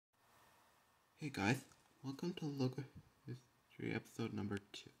Hey guys, welcome to Logo History episode number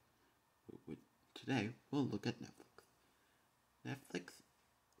 2. Today we'll look at Netflix. Netflix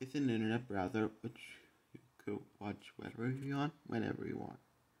is an internet browser which you could watch whatever you want, whenever you want.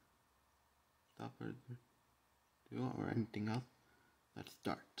 Without further ado or anything else, let's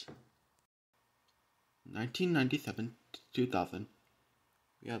start. 1997 to 2000,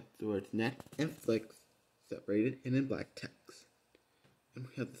 we have the words Net and Flix separated and in black text. And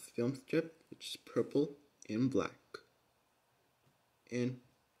we have this film strip, which is purple and black. And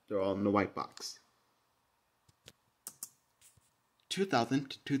they're all in the white box. 2000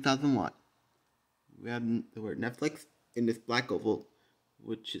 to 2001. We have the word Netflix in this black oval,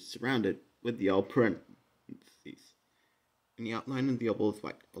 which is surrounded with the yellow parentheses. And the outline of the oval is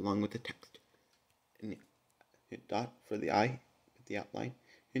white, along with the text. And the dot for the eye with the outline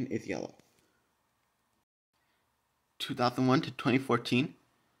and is yellow. 2001 to 2014,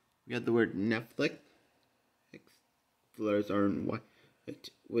 we had the word Netflix. The letters are in white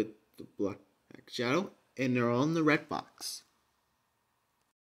with the black shadow, and they're all in the red box.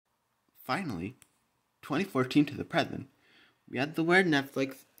 Finally, 2014 to the present, we had the word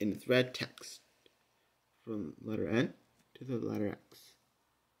Netflix in its red text, from letter N to the letter X.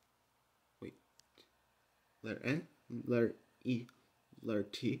 Letter N, letter E, letter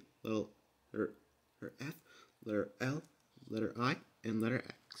T, letter F, letter L, letter I, and letter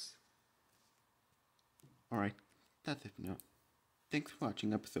X. Alright, that's it for now. Thanks for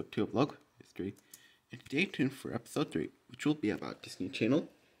watching episode 2 of Logo History, and stay tuned for episode 3, which will be about Disney Channel,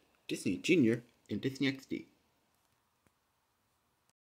 Disney Junior, and Disney XD.